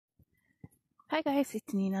Hi guys,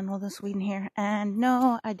 it's Nina, Northern Sweden here, and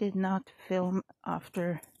no, I did not film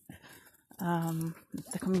after the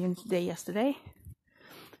community day yesterday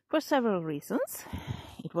for several reasons.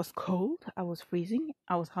 It was cold, I was freezing,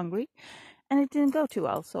 I was hungry, and it didn't go too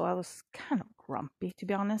well, so I was kind of grumpy, to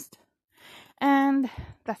be honest. And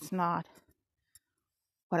that's not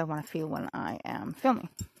what I want to feel when I am filming.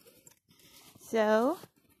 So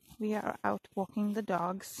we are out walking the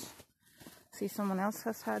dogs. See, someone else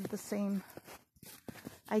has had the same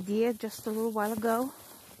idea just a little while ago.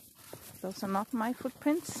 Those are not my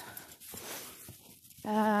footprints.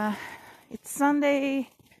 It's Sunday,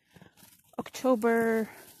 October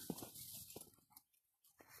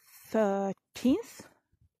 13th.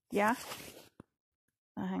 Yeah.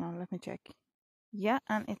 Hang on, let me check. Yeah,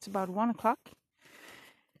 and it's about 1 o'clock.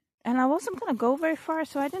 And I wasn't going to go very far,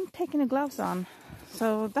 so I didn't take any gloves on.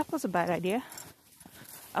 So that was a bad idea.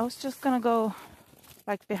 I was just going to go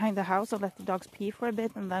like behind the house and let the dogs pee for a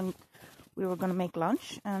bit, and then we were going to make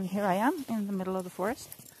lunch. And here I am in the middle of the forest.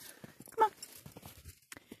 Come on.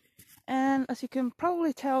 And as you can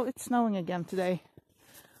probably tell, it's snowing again today.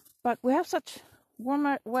 But we have such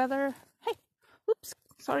warmer weather. Hey, oops,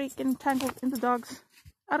 sorry, getting tangled in the dogs.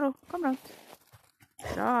 Arrow, come around.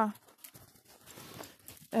 Yeah.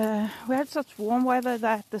 We had such warm weather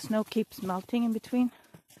that the snow keeps melting in between.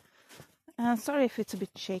 And sorry if it's a bit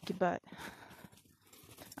shaky, but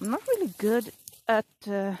I'm not really good at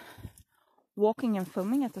walking and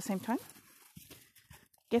filming at the same time.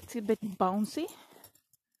 Gets a bit bouncy.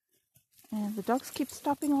 And the dogs keep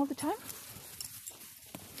stopping all the time.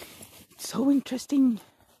 It's so interesting.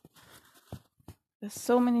 There's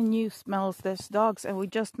so many new smells. There's dogs, and we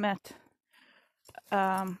just met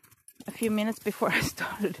a few minutes before I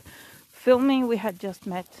started filming. We had just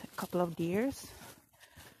met a couple of deers,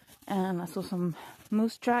 and I saw some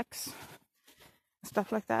moose tracks,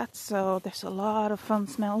 stuff like that. So there's a lot of fun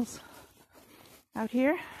smells out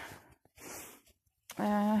here.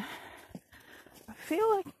 I feel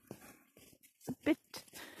like it's a bit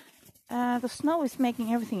the snow is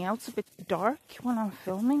making everything else a bit dark when I'm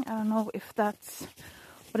filming. I don't know if that's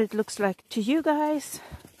what it looks like to you guys,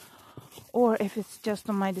 or if it's just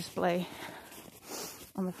on my display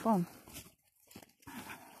on the phone.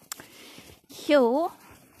 So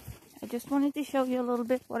I just wanted to show you a little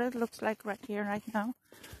bit what it looks like right here, right now.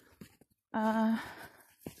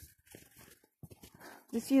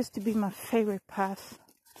 This used to be my favorite path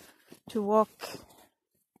to walk.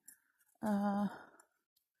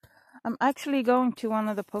 I'm actually going to one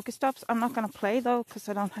of the Pokestops. I'm not going to play though, because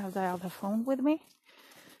I don't have the other phone with me.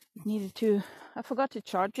 I forgot to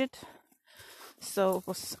charge it, so it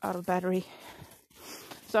was out of battery.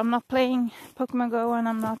 So I'm not playing Pokemon Go, and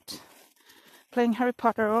I'm not playing Harry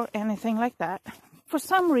Potter or anything like that. For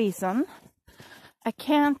some reason, I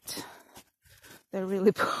can't. They're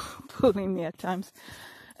really pulling me at times.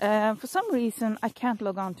 For some reason, I can't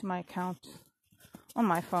log on to my account on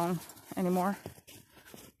my phone anymore.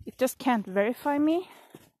 It just can't verify me,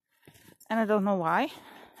 and I don't know why.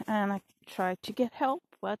 And I tried to get help,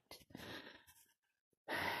 but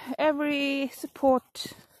every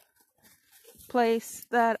support place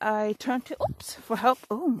that I turn to, for help.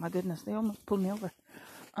 Oh my goodness, they almost pulled me over.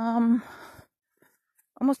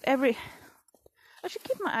 Almost every. I should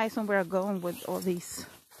keep my eyes on where I'm going with all these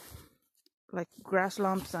like grass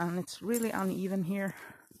lumps, and it's really uneven here.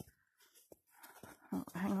 Oh,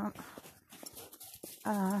 hang on.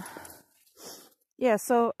 Yeah,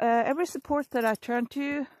 so every support that I turn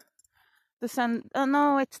to,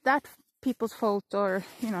 no, it's that people's fault, or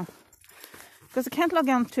because I can't log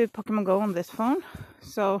on to Pokemon Go on this phone.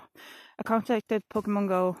 So I contacted Pokemon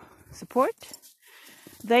Go support.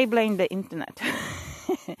 They blame the internet.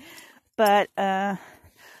 But I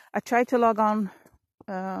tried to log on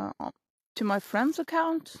to my friend's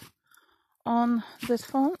account on this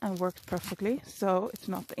phone, and worked perfectly. So it's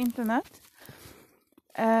not the internet.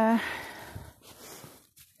 And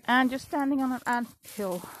just standing on an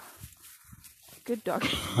anthill. Good dog.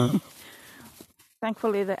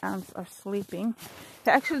 Thankfully the ants are sleeping.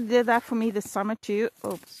 He actually did that for me this summer too.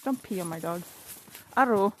 Oops, don't pee on my dog.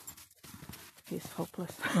 Arrow. He's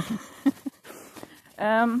hopeless.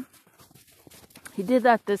 He did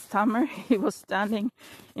that this summer. He was standing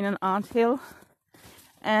in an anthill,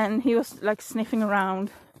 and he was like sniffing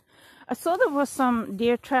around. I saw there was some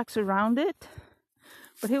deer tracks around it,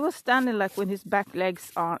 but he was standing like with his back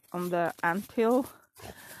legs on the anthill,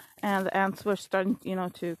 and the ants were starting,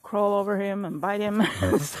 to crawl over him and bite him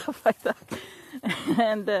and stuff like that.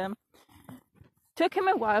 And took him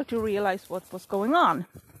a while to realize what was going on.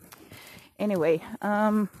 Anyway,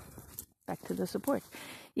 back to the support.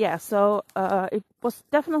 yeah, so it was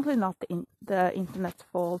definitely not the internet's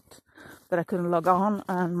fault that I couldn't log on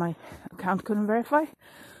and my account couldn't verify.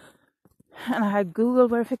 And I had Google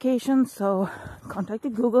verification, so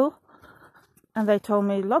contacted Google, and they told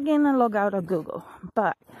me log in and log out of Google.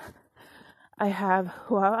 But I have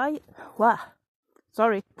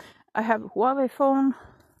I have Huawei phone,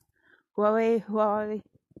 Huawei.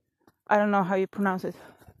 I don't know how you pronounce it.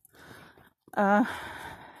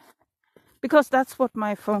 Because that's what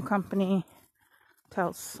my phone company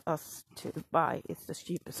tells us to buy. It's the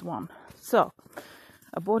cheapest one. So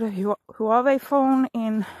I bought a Huawei phone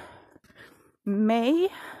in May,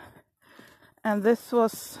 and this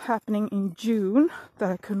was happening in June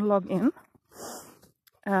that I couldn't log in.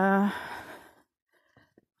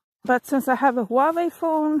 But since I have a Huawei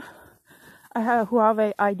phone, I have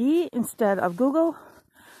Huawei ID instead of Google.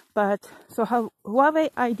 But so Huawei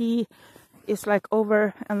ID is like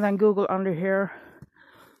over and then Google under here.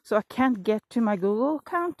 So I can't get to my Google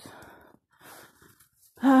account.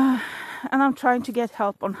 And I'm trying to get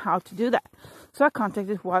help on how to do that. So I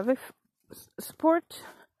contacted Huawei support.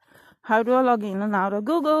 How do I log in and out of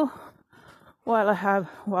Google while I have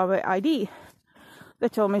Huawei ID? They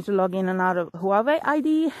told me to log in and out of Huawei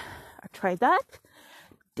ID. I tried that.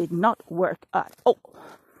 Did not work at all.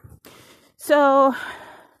 So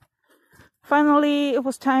finally it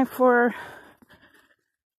was time for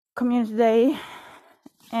community day,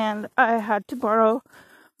 and I had to borrow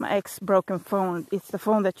my ex broken phone. It's the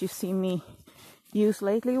phone that you see me use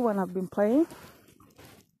lately when I've been playing.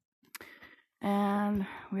 And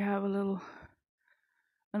we have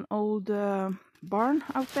an old barn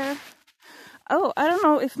out there. Oh, I don't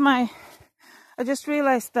know if I just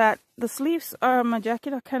realized that the sleeves of my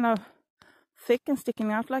jacket are kind of thick and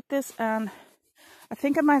sticking out like this, and I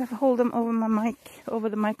think I might have hold them over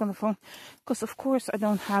the mic on the phone, because of course I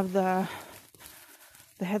don't have the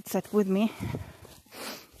headset with me.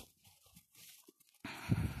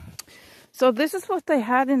 So this is what they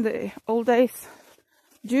had in the old days.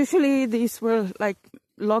 Usually these were like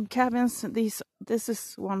log cabins. This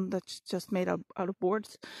is one that's just made out of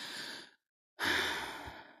boards.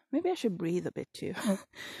 Maybe I should breathe a bit too.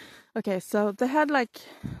 Okay, so they had like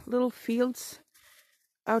little fields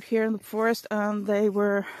out here in the forest, and they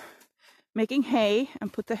were making hay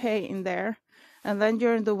and put the hay in there. And then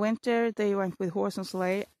during the winter they went with horse and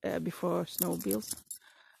sleigh before snowmobiles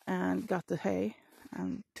and got the hay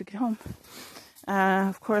and took it home.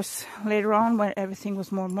 Of course, later on when everything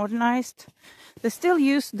was more modernized, they still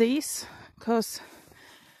used these because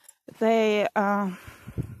they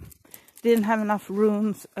didn't have enough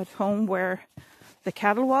rooms at home where the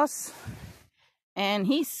cattle was, and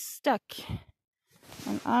he's stuck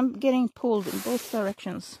and I'm getting pulled in both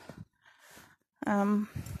directions.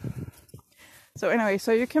 So anyway,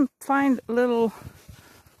 so you can find little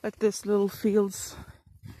fields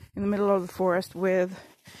in the middle of the forest with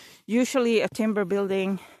usually a timber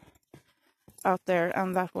building out there,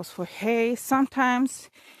 and that was for hay. Sometimes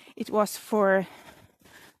it was for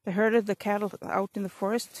they herded the cattle out in the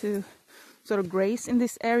forest to sort of graze in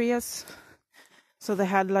these areas. So they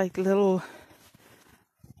had like little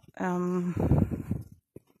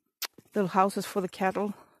houses for the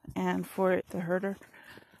cattle and for the herder.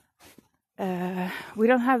 We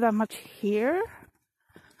don't have that much here,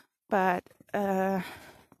 but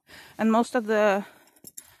and most of the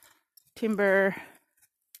timber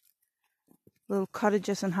little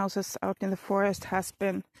cottages and houses out in the forest has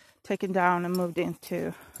been taken down and moved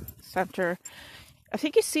into center. I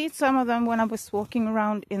think you see some of them when I was walking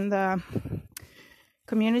around in the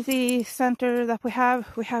community center that we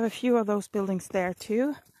have. We have a few of those buildings there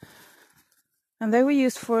too. And they were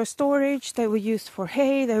used for storage, they were used for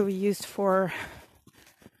hay, they were used for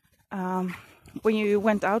when you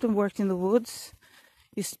went out and worked in the woods,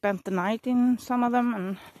 you spent the night in some of them,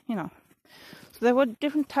 and you know. So there were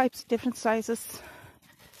different types, different sizes,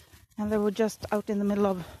 and they were just out in the middle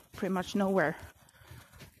of pretty much nowhere.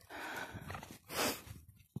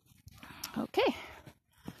 Okay,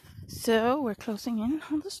 so we're closing in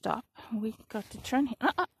on the stop. We got to turn here.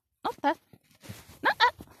 Not that. Not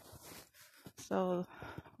that. So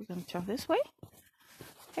we're going to turn this way.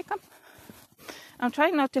 Okay, come. I'm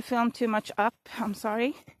trying not to film too much up. I'm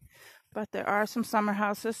sorry. But there are some summer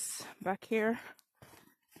houses back here.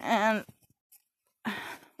 And,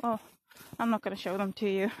 well, I'm not going to show them to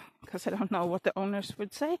you because I don't know what the owners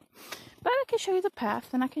would say. But I can show you the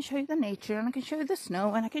path, and I can show you the nature, and I can show you the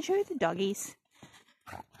snow, and I can show you the doggies.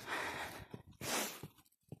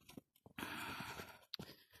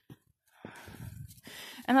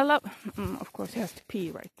 And I love, of course, he has to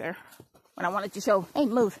pee right there. When I wanted to show, hey,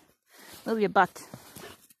 move your butt.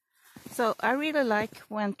 So I really like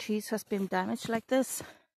when trees has been damaged like this.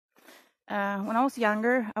 When I was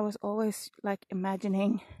younger, I was always like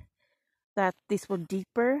imagining that these were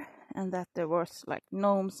deeper and that there was like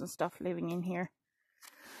gnomes and stuff living in here.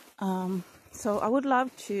 So I would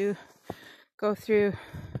love to go through.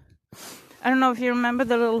 I don't know if you remember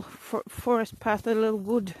the little forest path, the little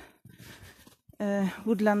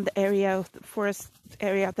woodland area, the forest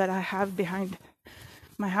area that I have behind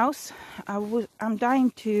my house. I'm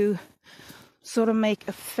dying to sort of make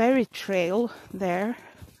a fairy trail there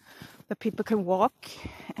that people can walk,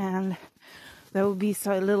 and there will be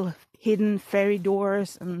some little hidden fairy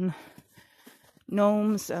doors and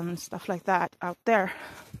gnomes and stuff like that out there.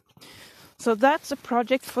 So that's a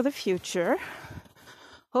project for the future.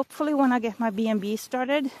 Hopefully when I get my B&B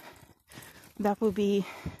started, that will be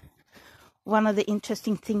one of the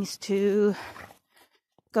interesting things to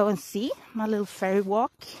go and see, my little fairy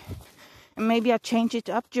walk. And maybe I'll change it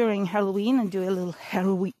up during Halloween and do a little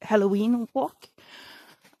Halloween walk.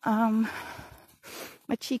 My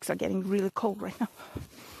cheeks are getting really cold right now.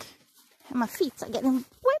 And my feet are getting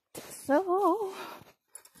wet. So,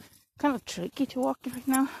 kind of tricky to walk right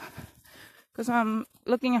now. Because I'm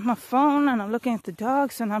looking at my phone and I'm looking at the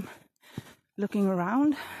dogs and I'm looking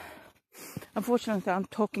around. Unfortunately, I'm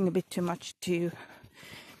talking a bit too much to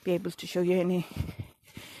be able to show you any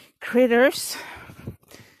critters.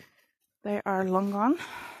 They are long gone.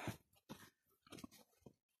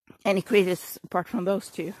 Any critters apart from those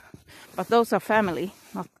two. But those are family,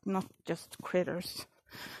 not just critters.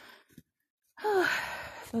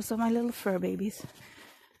 Those are my little fur babies.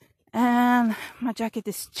 And my jacket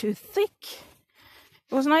is too thick.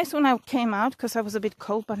 It was nice when I came out because I was a bit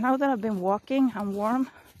cold, but now that I've been walking, I'm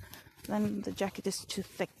warm. Then the jacket is too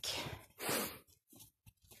thick.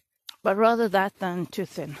 But rather that than too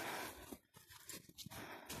thin.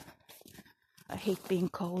 I hate being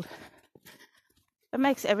cold. It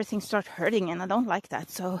makes everything start hurting and I don't like that,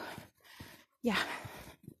 so yeah.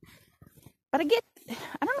 But I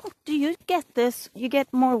don't know, do you get this? You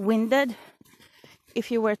get more winded if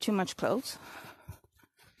you wear too much clothes.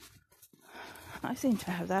 I seem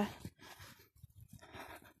to have that.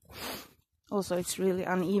 Also, it's really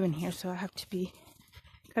uneven here, so I have to be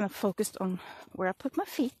kind of focused on where I put my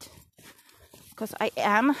feet. Because I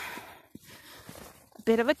am a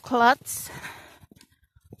bit of a klutz.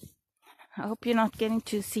 I hope you're not getting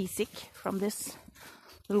too seasick from this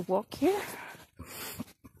little walk here.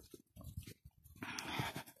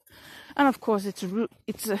 And of course, it's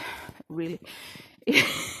really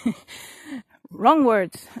wrong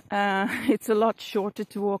words. It's a lot shorter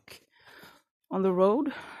to walk on the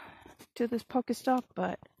road to this Pokestop,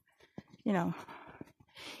 but you know,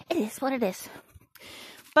 it is what it is.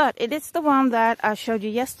 But it is the one that I showed you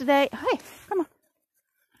yesterday. Hi, come on.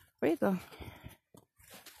 Where you go?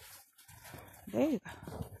 There you go.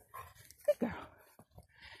 Good girl.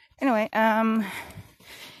 Anyway,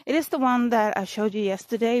 it is the one that I showed you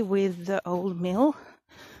yesterday with the old mill.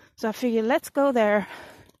 So I figured let's go there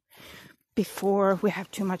before we have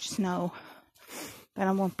too much snow. Then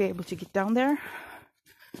I won't be able to get down there.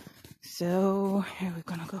 So here we're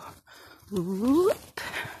gonna go. Whoop.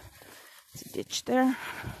 There's a ditch there.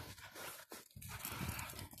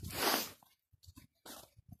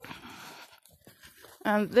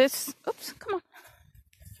 And this, oops, come on.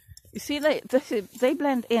 You see, they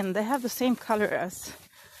blend in. They have the same color as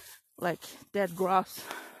like dead grass.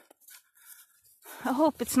 I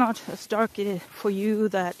hope it's not as dark for you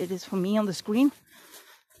that it is for me on the screen,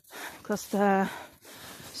 because the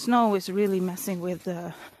snow is really messing with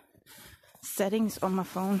the settings on my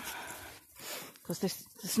phone, because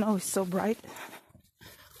the snow is so bright.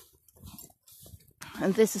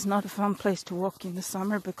 And this is not a fun place to walk in the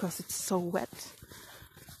summer because it's so wet.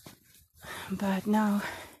 But now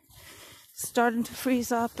it's starting to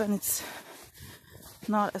freeze up and it's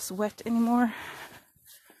not as wet anymore.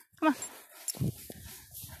 Come on.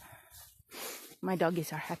 My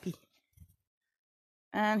doggies are happy.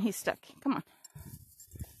 And he's stuck. Come on.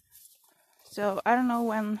 So I don't know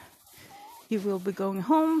when he will be going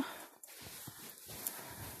home.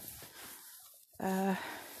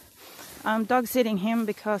 I'm dog sitting him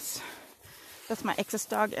because that's my ex's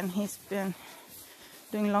dog and he's been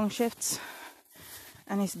doing long shifts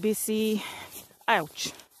and he's busy,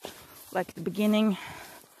 ouch, like the beginning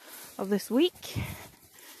of this week.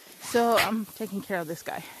 So I'm taking care of this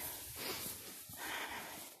guy.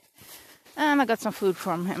 And I got some food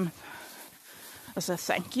from him as a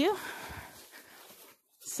thank you.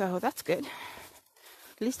 So that's good.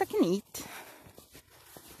 At least I can eat.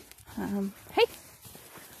 Hey,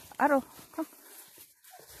 Otto, come.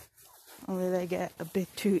 Only they get a bit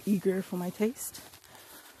too eager for my taste.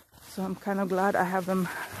 So I'm kind of glad I have them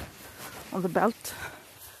on the belt.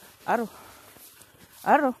 Arrow.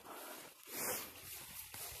 Arrow.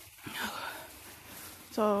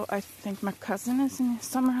 So I think my cousin is in his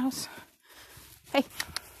summer house. Hey,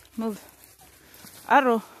 move.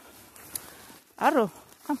 Arrow. Arrow,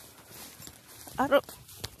 come. Arrow.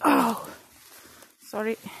 Oh,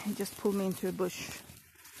 sorry, he just pulled me into a bush.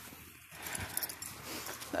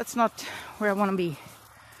 That's not where I want to be.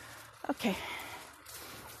 Okay.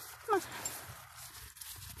 Come on.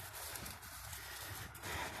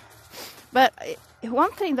 But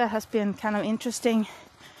one thing that has been kind of interesting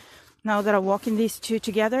now that I'm walking these two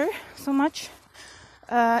together so much,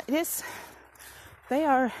 is they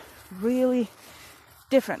are really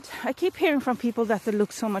different. I keep hearing from people that they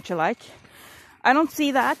look so much alike. I don't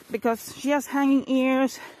see that because she has hanging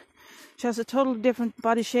ears. She has a totally different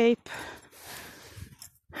body shape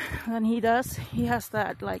than he does. He has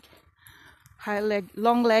that like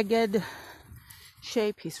long-legged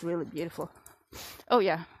shape. He's really beautiful. Oh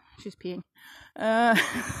yeah, she's peeing.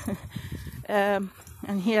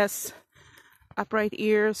 And he has upright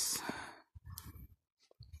ears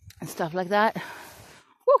and stuff like that.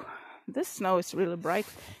 Woo! This snow is really bright.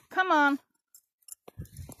 Come on.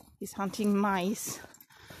 He's hunting mice.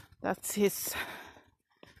 That's his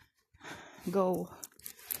goal,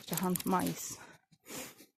 to hunt mice.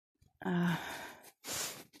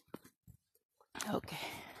 Okay.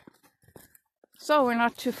 So we're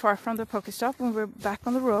not too far from the Pokestop and we're back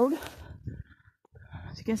on the road.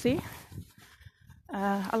 As you can see.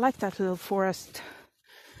 I like that little forest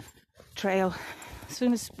trail. As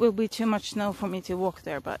soon as it will be too much snow for me to walk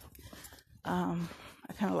there, but I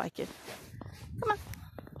kind of like it. Come on.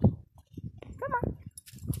 Come on.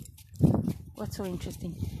 What's so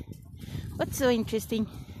interesting? What's so interesting?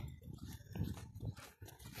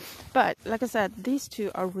 But like I said, these two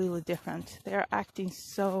are really different. They are acting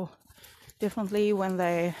so differently when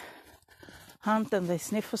they hunt and they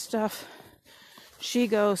sniff for stuff. She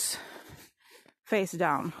goes face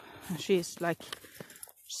down. She's like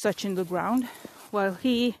searching the ground, while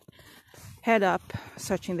he head up,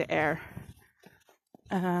 searching the air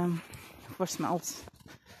for smells.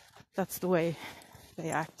 That's the way they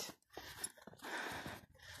act.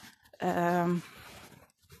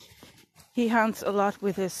 He hunts a lot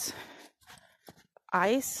with his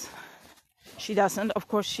eyes. She doesn't. Of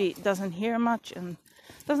course, she doesn't hear much and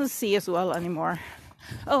doesn't see as well anymore.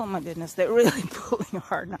 Oh my goodness, they're really pulling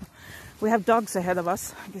hard now. We have dogs ahead of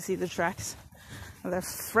us. You can see the tracks. They're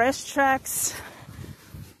fresh tracks.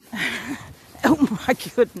 Oh my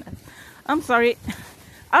goodness. I'm sorry.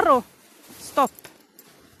 Arrow, stop.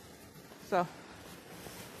 So,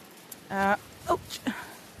 ouch.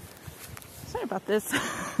 Sorry about this.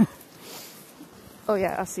 Oh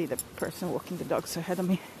yeah, I see the person walking the dogs ahead of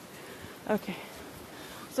me. Okay.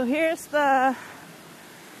 So here's the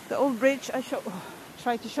old bridge I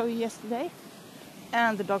tried to show you yesterday.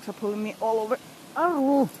 And the dogs are pulling me all over.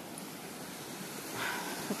 Oh!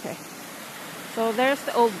 Okay. So there's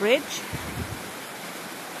the old bridge.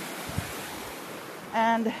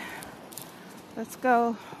 And let's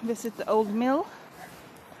go visit the old mill.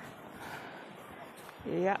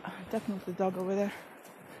 Yeah, definitely dog over there.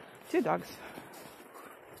 2 dogs.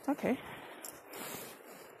 Okay.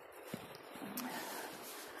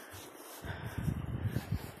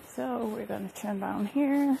 So we're gonna turn down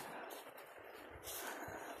here.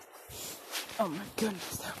 Oh my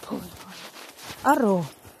goodness, they're pulling on. Arrow.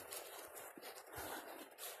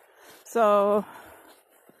 So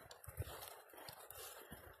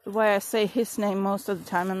the way I say his name most of the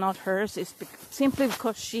time and not hers is simply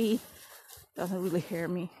because she doesn't really hear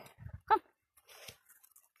me. Come.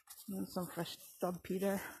 And some fresh dog pee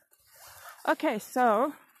there. Okay,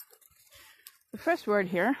 so the first word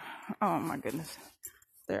here. Oh my goodness.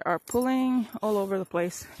 They are pulling all over the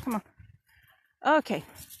place. Come on. Okay.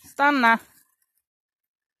 Stanna.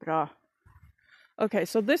 Bra. Okay,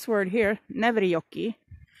 so this word here, Nevrijoki,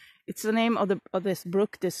 it's the name of this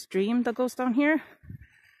brook, this stream that goes down here.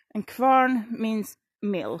 And kvarn means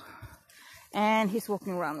mill. And he's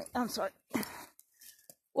walking around me. I'm sorry.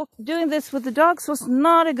 Doing this with the dogs was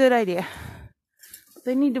not a good idea.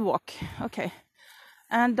 They need to walk. Okay.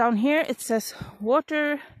 And down here it says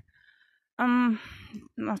water,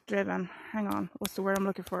 not driven. Hang on. What's the word I'm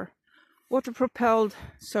looking for? Water propelled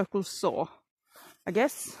circle saw. I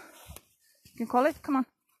guess you can call it. Come on.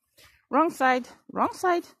 Wrong side. Wrong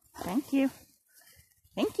side. Thank you.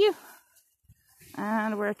 Thank you.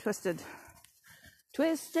 And we're twisted.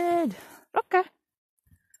 Twisted. Rocka.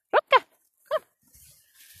 Rocka. Come.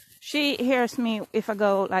 She hears me if I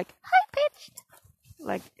go like high pitched.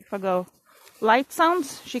 Like if I go light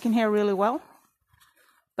sounds, she can hear really well.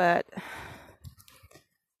 but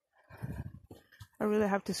I really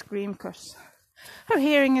have to scream because her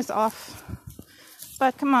hearing is off.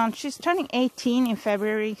 But come on, she's turning 18 in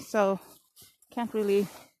February, so can't really,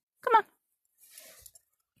 come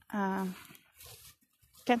on,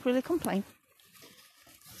 can't really complain.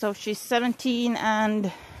 So she's 17 and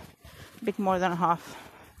a bit more than a half.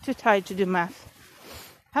 Too tired to do math.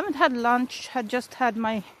 Haven't had lunch, had just had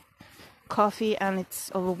my coffee, and it's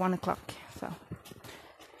over 1 o'clock.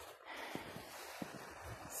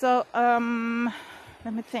 So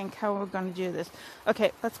let me think how we're gonna do this.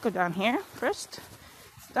 Okay, let's go down here first.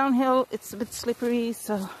 It's downhill, it's a bit slippery,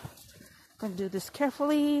 so I'm gonna do this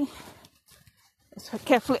carefully. As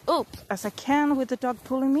carefully as I can with the dog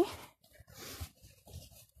pulling me.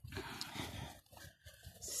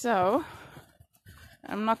 So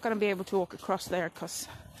I'm not gonna be able to walk across there because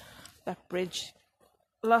that bridge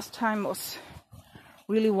last time was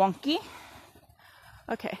really wonky.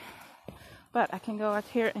 Okay, but I can go out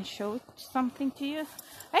here and show something to you.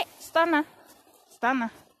 Hey, stanna.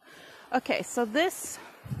 Okay, so this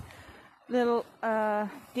little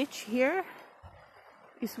ditch here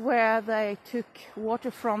is where they took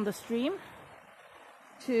water from the stream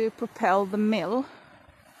to propel the mill.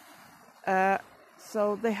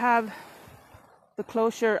 So they have the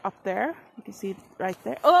closure up there. You can see it right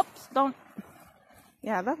there. Oops, don't.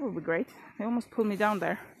 Yeah, that would be great. They almost pulled me down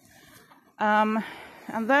there. And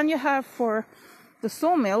then you have for the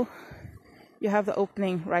sawmill, you have the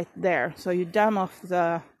opening right there. So you dam off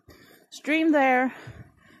the stream there.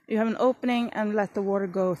 You have an opening and let the water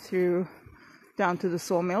go through down to the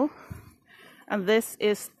sawmill. And this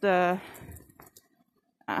is the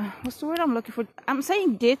what's the word I'm looking for? I'm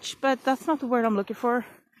saying ditch, but that's not the word I'm looking for.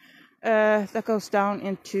 That goes down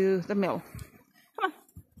into the mill. Come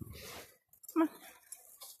on.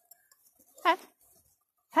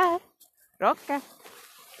 Head, rocka.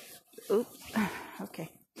 Oops. Okay.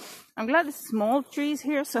 I'm glad there's small trees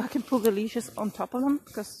here so I can pull the leashes on top of them,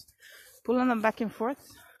 because pulling them back and forth.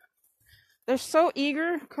 They're so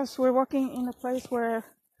eager because we're walking in a place where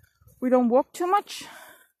we don't walk too much.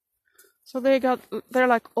 So they're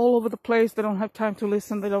like all over the place. They don't have time to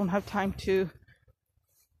listen. They don't have time to,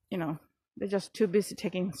 they're just too busy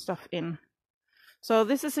taking stuff in. So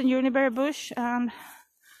this is a uniberry bush, and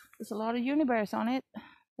there's a lot of uniberries on it.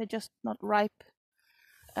 They're just not ripe.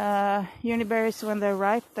 Uniberries, when they're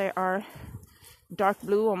ripe, they are dark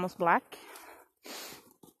blue, almost black.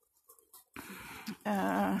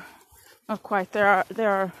 Not quite. They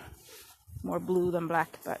are more blue than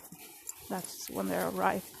black, but that's when they're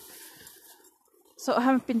ripe. So I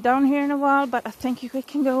haven't been down here in a while, but I think we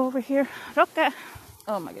can go over here. Rocka!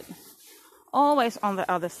 Oh my goodness. Always on the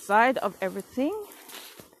other side of everything.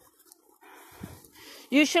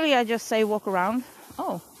 Usually I just say walk around.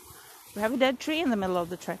 Oh, we have a dead tree in the middle of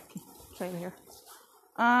the trail here.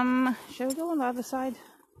 Shall we go on the other side?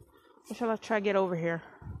 Or shall I try to get over here?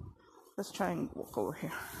 Let's try and walk over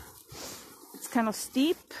here. It's kind of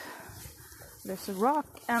steep. There's a rock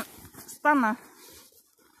and stanna.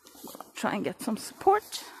 Try and get some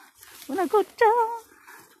support when I go down.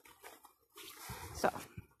 So.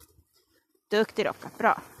 Duktig rocka,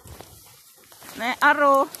 bra. Nej,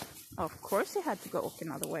 arrow. Of course he had to go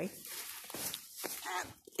another way. And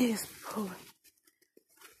he's pulling.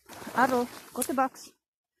 Arrow, gå tillbaks.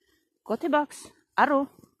 Gå tillbaks. Arrow.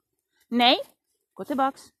 Nej, gå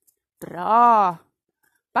tillbaks. Bra.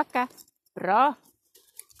 Backa. Bra.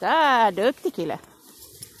 Där, duktig kille.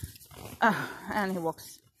 And he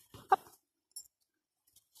walks. Hopp.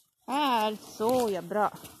 Här, så ja, bra.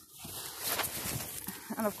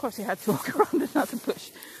 And of course he had to walk around another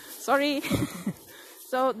bush. Sorry.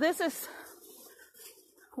 So this is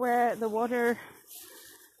where the water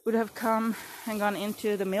would have come and gone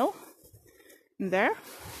into the mill. In there.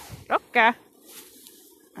 Rocka.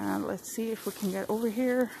 And let's see if we can get over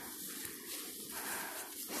here.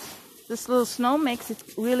 This little snow makes it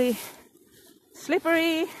really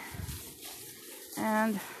slippery.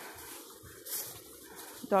 And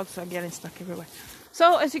dogs are getting stuck everywhere.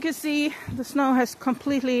 So as you can see, the snow has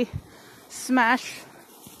completely smashed.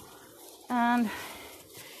 And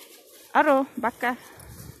arrow, backa,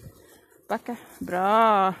 backa,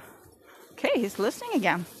 bra. Okay, he's listening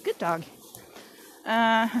again. Good dog.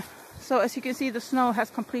 So as you can see, the snow has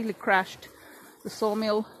completely crashed the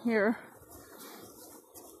sawmill here,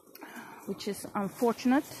 which is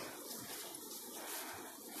unfortunate.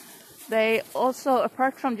 They also,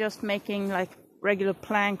 apart from just making like regular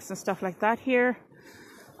planks and stuff like that here,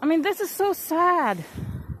 I mean, this is so sad.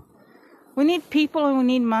 We need people and we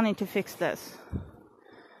need money to fix this.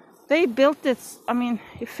 They built this, I mean,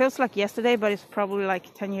 it feels like yesterday, but it's probably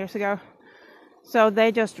like 10 years ago. So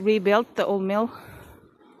they just rebuilt the old mill,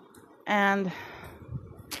 and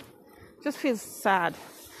just feels sad.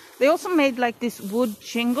 They also made like these wood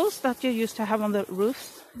shingles that you used to have on the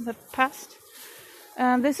roofs in the past.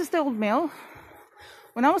 And this is the old mill.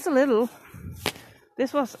 When I was a little,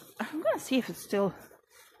 this was, I'm gonna see if it's still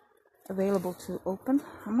available to open.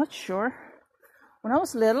 I'm not sure. When I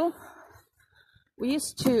was little, we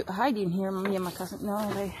used to hide in here, me and my cousin.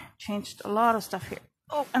 No, they changed a lot of stuff here.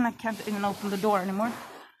 Oh, and I can't even open the door anymore.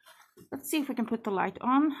 Let's see if we can put the light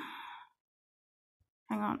on.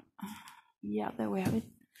 Hang on. Yeah, there we have it.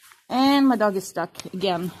 And my dog is stuck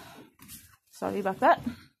again. Sorry about that.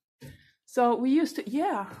 So we used to,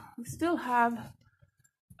 yeah, we still have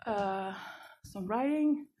some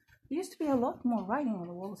writing. There used to be a lot more writing on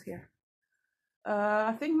the walls here.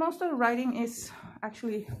 I think most of the writing is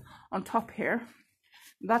actually on top here.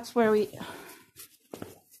 That's where we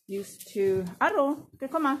used to, Arro, que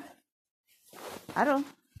komma. Arro,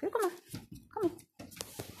 que komma. Come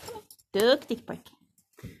here. Duktig pojk.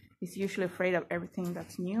 He's usually afraid of everything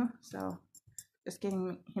that's new, so just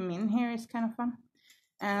getting him in here is kind of fun.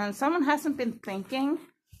 And someone hasn't been thinking.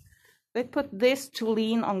 They put this to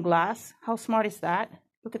lean on glass. How smart is that?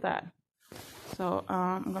 Look at that. So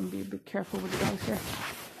I'm gonna be a bit careful with the dogs here.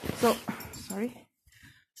 So sorry.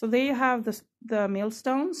 So there you have the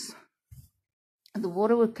millstones, and the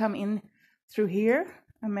water will come in through here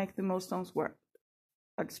and make the millstones work,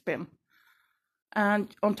 like spin.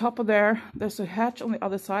 And on top of there's a hatch on the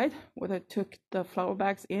other side where they took the flour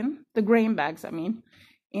bags in, the grain bags, I mean,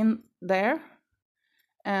 in there,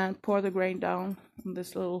 and pour the grain down on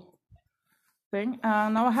this little thing.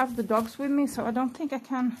 Now I have the dogs with me, so I don't think I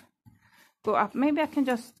can go up. Maybe I can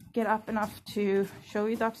just get up enough to show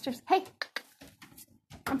you the upstairs. Hey,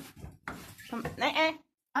 come.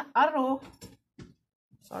 Arro.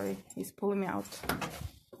 Sorry, he's pulling me out.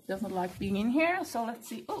 Doesn't like being in here, so let's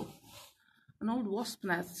see. Oh, an old wasp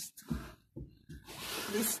nest.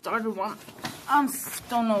 This started one. I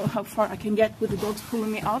don't know how far I can get with the dogs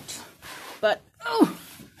pulling me out, but oh,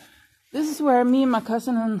 this is where me and my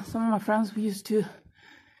cousin and some of my friends we used to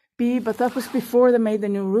be. But that was before they made the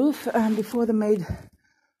new roof and before they made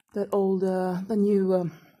that old, the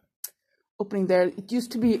new opening there. It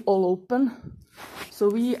used to be all open, so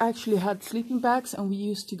we actually had sleeping bags, and we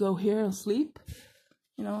used to go here and sleep.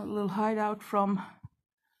 You know, a little hideout from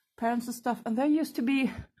parents and stuff. And there used to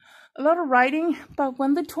be a lot of writing, but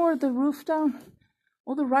when they tore the roof down,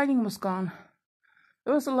 all the writing was gone.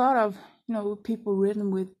 There was a lot of, you know, people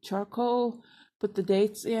written with charcoal, put the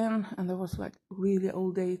dates in, and there was like really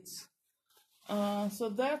old dates. So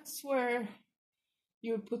that's where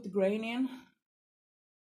you would put the grain in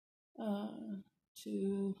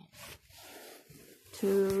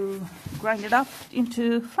to grind it up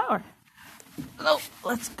into flour. Oh,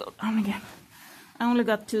 let's go down again. I only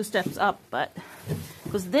got 2 steps up, but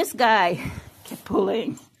because this guy kept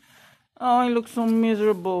pulling. Oh, he looks so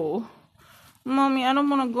miserable. Mommy, I don't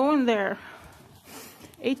want to go in there.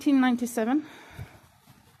 1897.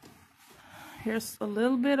 Here's a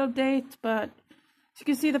little bit of date, but as you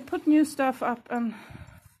can see, they put new stuff up and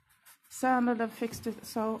sanded and fixed it.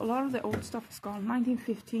 So a lot of the old stuff is gone.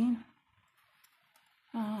 1915.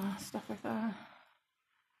 Stuff like that.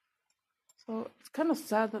 So it's kind of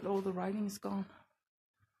sad that all the writing is gone.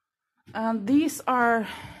 And these are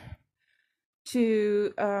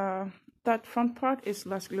to that front part is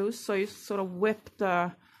less loose, so you sort of whip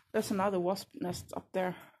the. There's another wasp nest up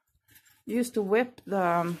there. You used to whip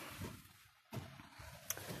the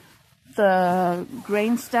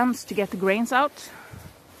grain stems to get the grains out.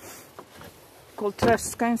 Called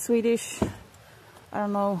tröska in Swedish. I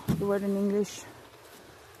don't know the word in English.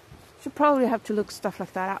 Should probably have to look stuff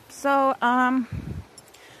like that up. So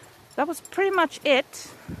that was pretty much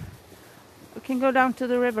it. We can go down to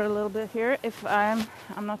the river a little bit here if I'm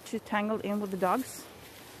not too tangled in with the dogs.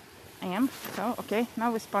 I am. So okay,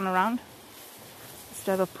 now we spun around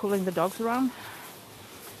instead of pulling the dogs around.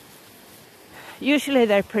 Usually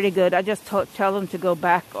they're pretty good. I just tell them to go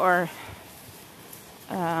back or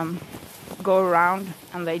go around,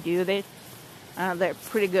 and they do this. They're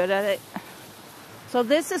pretty good at it. So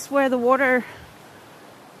this is where the water,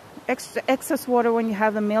 excess water when you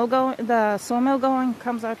have the mill going, the sawmill going,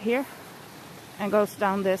 comes out here and goes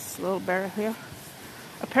down this little barrel here.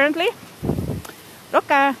 Apparently,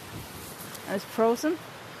 Rocka, and it's frozen.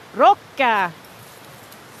 Rocka!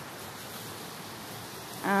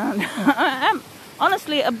 And I'm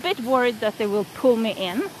honestly a bit worried that they will pull me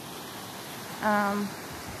in.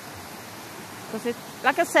 Because it,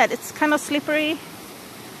 like I said, it's kind of slippery.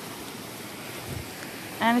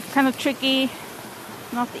 And it's kind of tricky,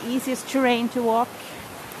 not the easiest terrain to walk.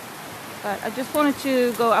 But I just wanted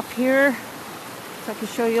to go up here so I can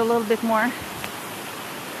show you a little bit more.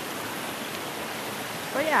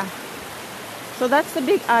 But yeah, so that's the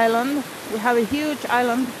big island. We have a huge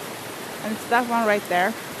island, and it's that one right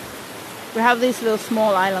there. We have these little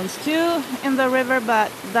small islands too in the river,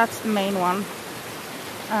 but that's the main one.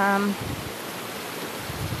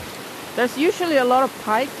 There's usually a lot of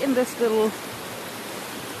pike in this little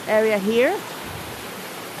area here,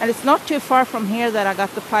 and it's not too far from here that I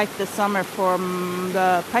got the pike this summer from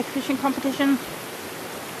the pike fishing competition.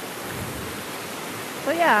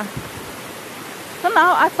 So yeah, so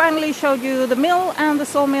now I finally showed you the mill and the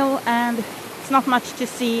sawmill, and it's not much to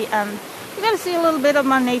see, and you got to see a little bit of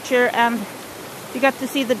my nature, and you got to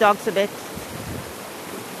see the dogs a bit.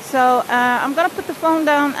 So I'm gonna put the phone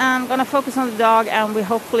down and I'm gonna focus on the dog, and we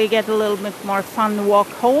hopefully get a little bit more fun walk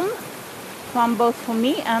home from both for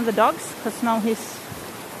me and the dogs, because now he's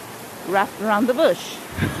wrapped around the bush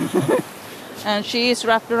and she is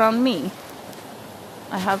wrapped around me.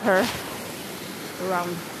 I have her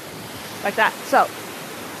around like that. So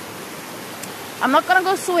I'm not gonna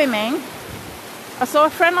go swimming. I saw a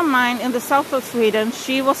friend of mine in the south of Sweden.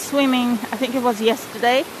 She was swimming, I think it was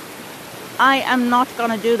yesterday. I am not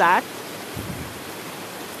gonna do that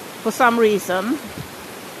for some reason.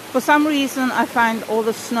 For some reason I find all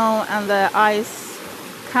the snow and the ice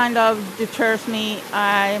kind of deters me.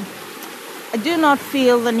 I do not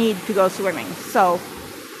feel the need to go swimming. So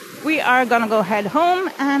we are gonna go head home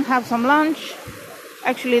and have some lunch.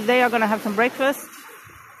 Actually, they are gonna have some breakfast,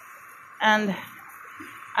 and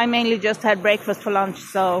I mainly just had breakfast for lunch,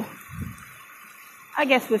 so I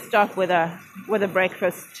guess we start with a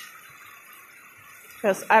breakfast,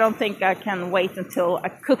 because I don't think I can wait until I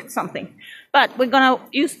cooked something. But we're gonna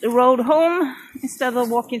use the road home instead of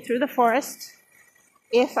walking through the forest,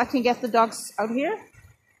 if I can get the dogs out here.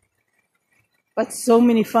 But so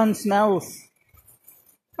many fun smells.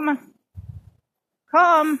 Come on.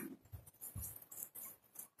 Come.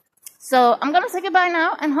 So I'm gonna say goodbye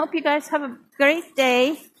now, and hope you guys have a great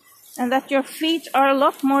day, and that your feet are a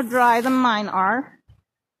lot more dry than mine are.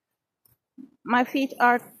 My feet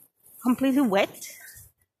are completely wet.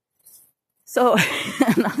 So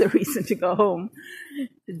another reason to go home,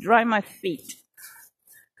 to dry my feet.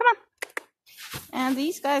 Come on. And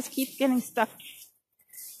these guys keep getting stuck.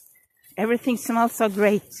 Everything smells so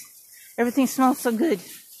great. Everything smells so good.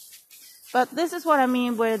 But this is what I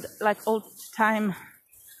mean with like old time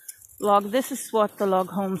log. This is what the log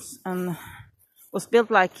homes was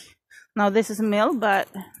built like. Now this is a mill,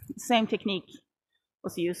 but the same technique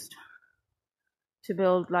was used to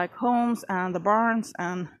build like homes and the barns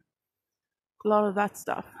and a lot of that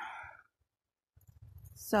stuff.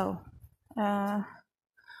 So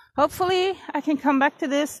hopefully I can come back to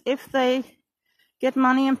this if they get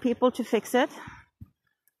money and people to fix it,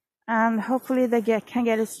 and hopefully they can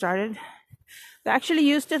get it started. They actually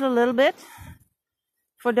used it a little bit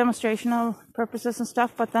for demonstrational purposes and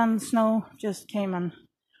stuff, but then snow just came and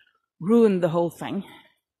ruined the whole thing.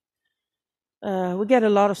 We get a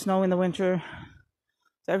lot of snow in the winter,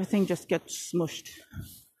 so everything just gets smushed.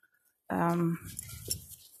 Come.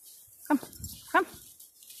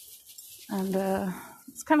 And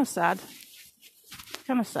it's kind of sad.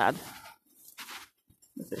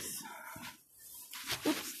 With this.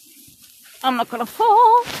 Oops. I'm not gonna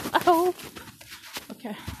fall, I hope.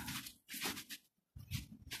 Okay.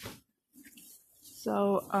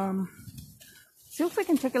 So, see if we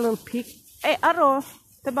can take a little peek. Hey, Arro,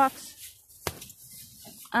 the box.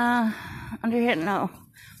 Under here, no.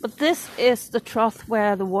 But this is the trough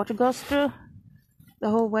where the water goes through the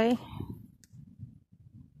whole way.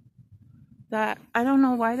 That I don't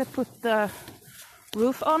know why they put the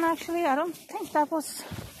roof on, actually. I don't think that was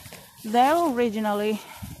there originally.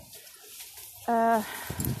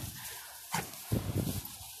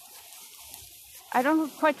 I don't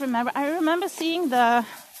quite remember. I remember seeing the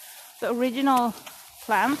original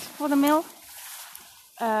plans for the mill.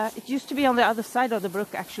 It used to be on the other side of the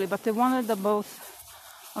brook, actually, but they wanted them both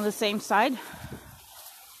on the same side,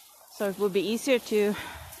 so it would be easier to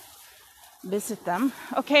visit them.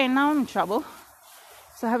 Okay, now I'm in trouble.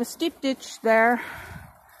 So I have a steep ditch there,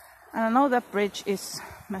 and I know that bridge is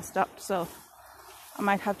messed up, so I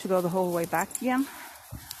might have to go the whole way back again.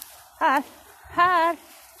 Hi.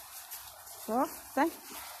 So, thanks.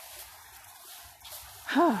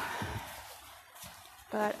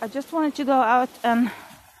 But I just wanted to go out, and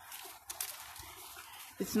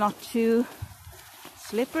it's not too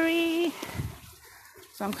slippery,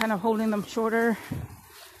 so I'm kind of holding them shorter.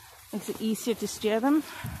 Makes it easier to steer them.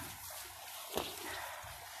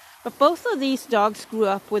 But both of these dogs grew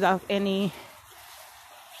up without any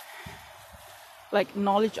like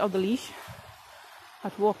knowledge of the leash, how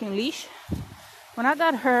to walk in leash. When I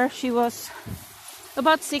got her, she was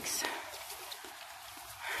about 6,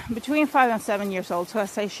 between 5 and 7 years old. So I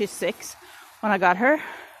say she's 6 when I got her,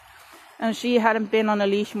 and she hadn't been on a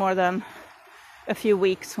leash more than a few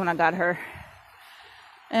weeks when I got her.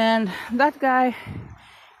 And that guy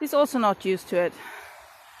is also not used to it.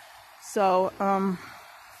 So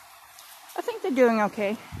I think they're doing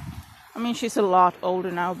okay. I mean, she's a lot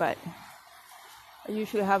older now, but I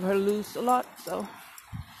usually have her loose a lot.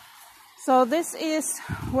 So this is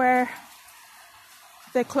where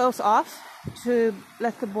they close off to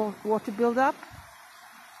let the water build up.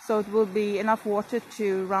 So it will be enough water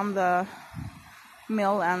to run the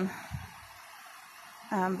mill and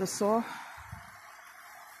the saw.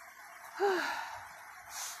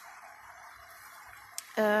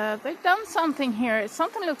 They've done something here.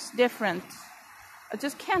 Something looks different. I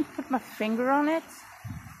just can't put my finger on it.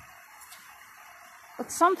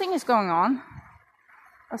 But something is going on.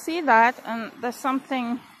 I see that, and there's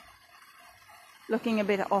something looking a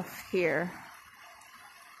bit off here.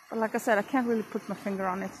 But like I said, I can't really put my finger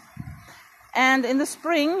on it. And in the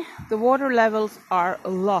spring, the water levels are a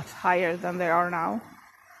lot higher than they are now.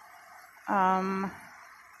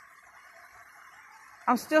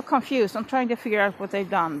 I'm still confused. I'm trying to figure out what they've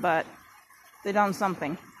done, but they've done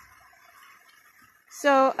something.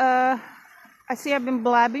 So I see I've been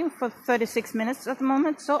blabbing for 36 minutes at the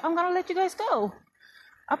moment, so I'm gonna let you guys go.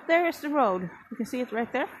 Up there is the road. You can see it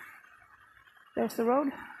right there. There's the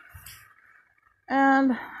road.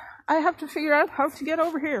 And I have to figure out how to get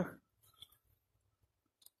over here.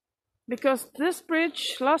 Because this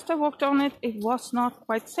bridge, last I walked on it, it was not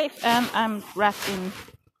quite safe, and I'm wrapped in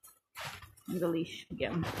the leash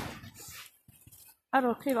again.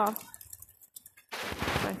 Arro, kliv av.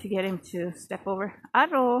 Trying to get him to step over.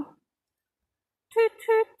 Arro! Toot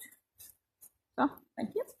toot! So,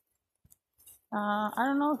 thank you. I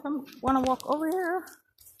don't know if I want to walk over here.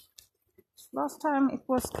 Last time it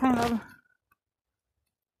was kind of...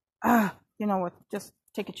 you know what, just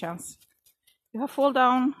take a chance. If I fall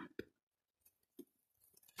down...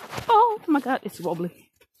 Oh my god, it's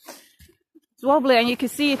wobbly. It's wobbly, and you can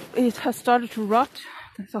see it has started to rot.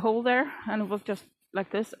 There's a hole there, and it was just like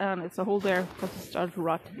this, and it's a hole there because it started to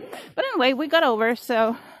rot. But anyway, we got over,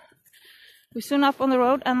 so we're soon up on the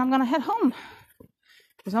road, and I'm gonna head home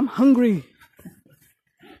because I'm hungry.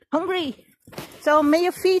 Hungry! So may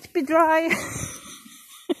your feet be dry,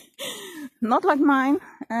 not like mine,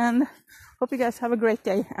 and hope you guys have a great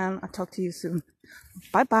day, and I'll talk to you soon.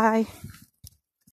 Bye bye!